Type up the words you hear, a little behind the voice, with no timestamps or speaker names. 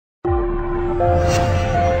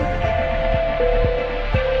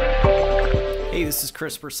Hey, this is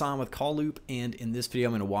Chris Brisson with Call Loop, and in this video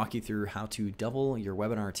I'm going to walk you through how to double your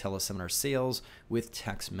webinar teleseminar sales with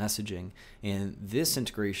text messaging. And this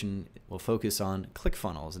integration will focus on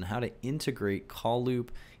Clickfunnels and how to integrate Call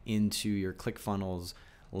Loop into your Clickfunnels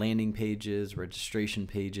landing pages, registration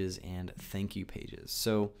pages, and thank you pages.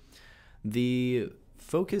 So the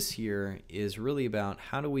focus here is really about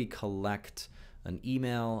how do we collect an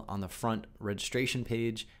email on the front registration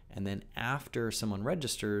page, and then after someone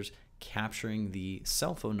registers, capturing the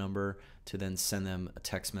cell phone number to then send them a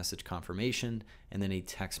text message confirmation and then a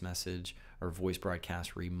text message or voice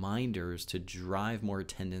broadcast reminders to drive more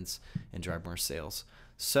attendance and drive more sales.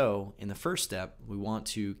 So in the first step, we want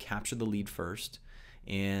to capture the lead first,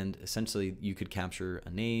 and essentially you could capture a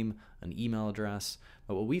name, an email address,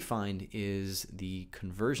 but what we find is the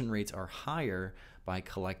conversion rates are higher by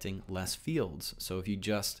collecting less fields. So if you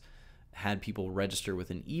just had people register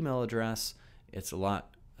with an email address, it's a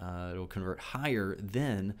lot it'll convert higher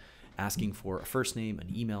than asking for a first name,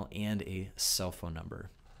 an email, and a cell phone number.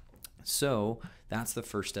 So that's the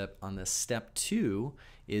first step. On the step 2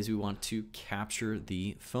 is we want to capture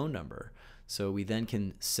the phone number. So we then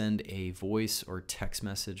can send a voice or text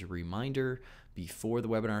message reminder before the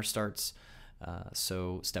webinar starts.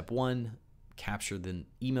 So step 1, capture the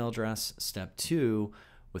email address. Step 2,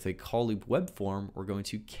 with a Call Loop web form, we're going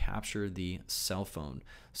to capture the cell phone.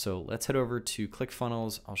 So let's head over to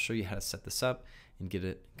Clickfunnels. I'll show you how to set this up and get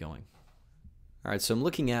it going. All right, so I'm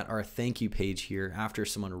looking at our thank you page here after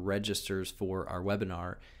someone registers for our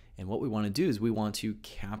webinar. And what we want to do is we want to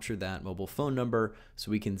capture that mobile phone number so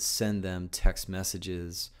we can send them text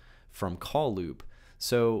messages from Call Loop.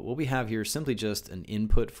 So what we have here is simply just an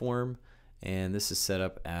input form, and this is set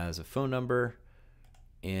up as a phone number.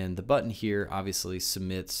 And the button here obviously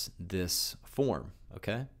submits this form,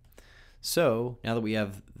 okay? So now that we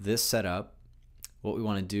have this set up, what we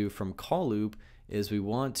want to do from Call Loop is we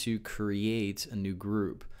want to create a new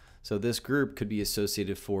group. So this group could be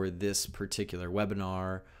associated for this particular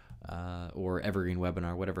webinar or evergreen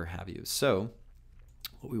webinar, whatever have you. So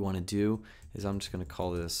what we want to do is I'm just going to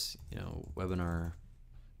call this, webinar,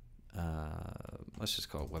 let's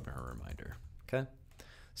just call it webinar reminder, okay?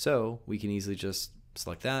 So we can easily just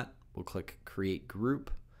select that, we'll click create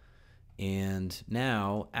group, and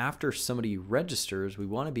now after somebody registers, we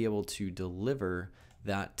want to be able to deliver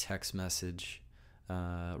that text message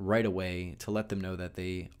right away to let them know that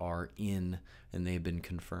they are in and they've been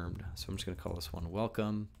confirmed. So I'm just going to call this one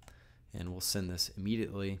welcome, and we'll send this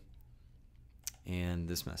immediately. And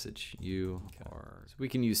this message, you are. So we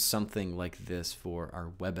can use something like this for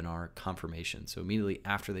our webinar confirmation. So immediately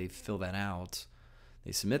after they fill that out,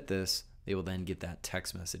 they submit this, they will then get that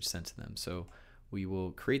text message sent to them. So we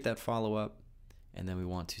will create that follow-up, and then we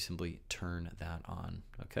want to simply turn that on,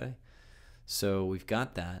 okay? So we've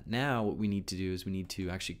got that. Now what we need to do is we need to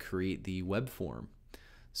actually create the web form.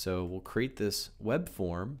 So we'll create this web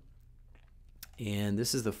form, and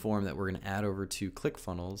this is the form that we're going to add over to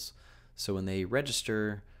Clickfunnels. So when they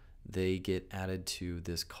register, they get added to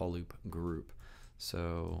this Call Loop group.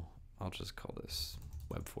 So I'll just call this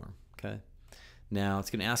web form, okay? Now it's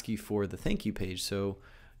going to ask you for the thank you page, so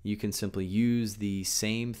you can simply use the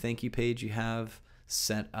same thank you page you have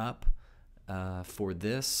set up for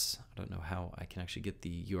this. I don't know how I can actually get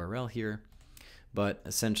the URL here, but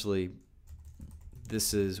essentially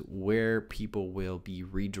this is where people will be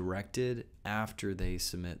redirected after they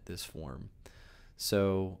submit this form.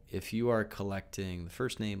 So if you are collecting the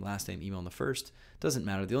first name, last name, email on the first, doesn't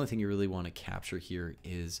matter. The only thing you really want to capture here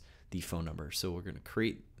is the phone number. So we're going to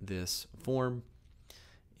create this form,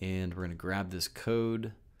 and we're going to grab this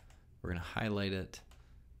code, we're going to highlight it,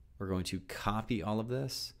 we're going to copy all of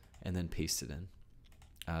this and then paste it in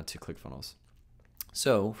to Clickfunnels.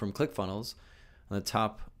 So from Clickfunnels, on the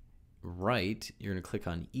top right, you're going to click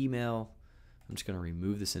on email. I'm just going to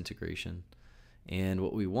remove this integration. And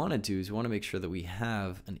what we want to do is we want to make sure that we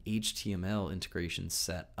have an HTML integration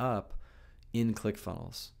set up in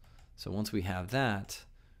Clickfunnels. So once we have that,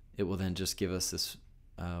 it will then just give us this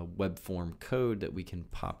web form code that we can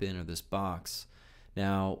pop in, or this box.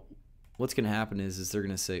 Now what's going to happen is they're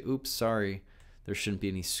going to say, oops, sorry, there shouldn't be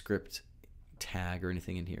any script tag or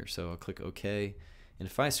anything in here. So I'll click OK, and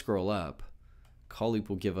if I scroll up, Call Loop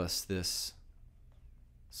will give us this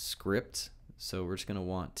script, so we're just going to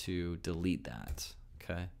want to delete that,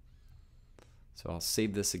 okay? So I'll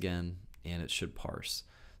save this again, and it should parse.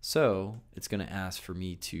 So it's going to ask for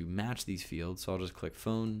me to match these fields, so I'll just click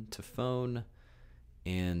phone to phone,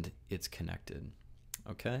 and it's connected.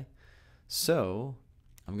 Okay, so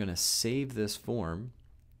I'm going to save this form.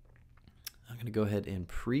 I'm going to go ahead and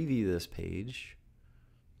preview this page.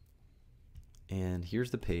 And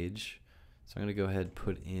here's the page. So I'm going to go ahead and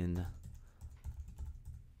put in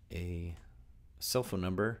a cell phone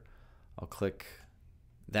number. I'll click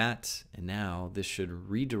that, and now this should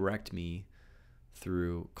redirect me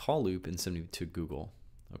through call loop and send me to Google.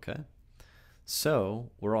 Okay,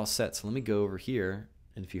 so we're all set. So let me go over here,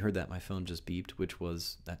 and if you heard that, my phone just beeped, which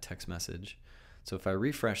was that text message. So if I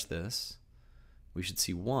refresh this, we should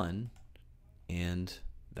see 1, and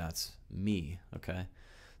that's me. Okay,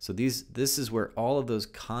 so this is where all of those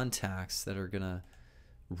contacts that are gonna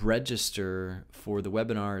register for the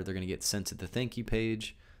webinar, they're gonna get sent to the thank you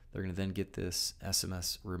page. They're going to then get this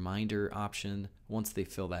SMS reminder option. Once they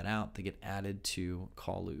fill that out, they get added to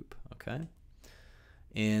call loop, okay?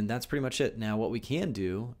 And that's pretty much it. Now, what we can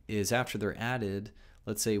do is after they're added,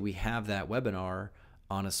 let's say we have that webinar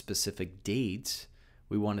on a specific date,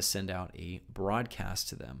 we want to send out a broadcast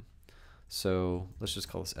to them. So let's just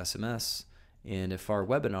call this SMS. And if our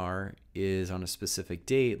webinar is on a specific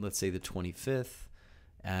date, let's say the 25th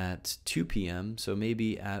at 2 p.m., so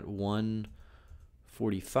maybe at 1:45,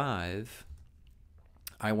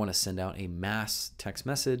 I want to send out a mass text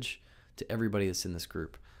message to everybody that's in this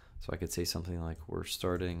group. So I could say something like, we're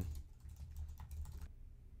starting.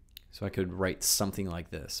 So I could write something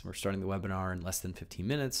like this. We're starting the webinar in less than 15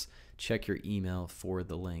 minutes. Check your email for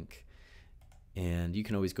the link. And you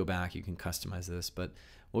can always go back, you can customize this, but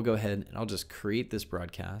we'll go ahead and I'll just create this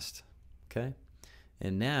broadcast, okay?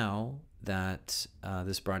 And now that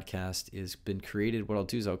this broadcast has been created, what I'll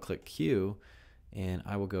do is I'll click Queue, and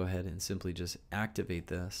I will go ahead and simply just activate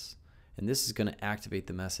this. And this is going to activate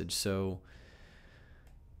the message. So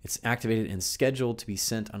it's activated and scheduled to be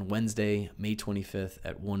sent on Wednesday, May 25th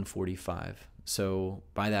at 1:45. So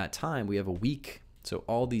by that time, we have a week. So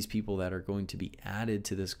all these people that are going to be added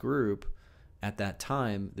to this group, at that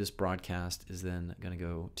time, this broadcast is then going to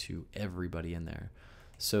go to everybody in there.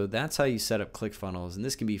 So that's how you set up ClickFunnels. And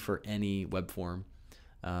this can be for any web form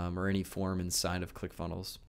or any form inside of ClickFunnels.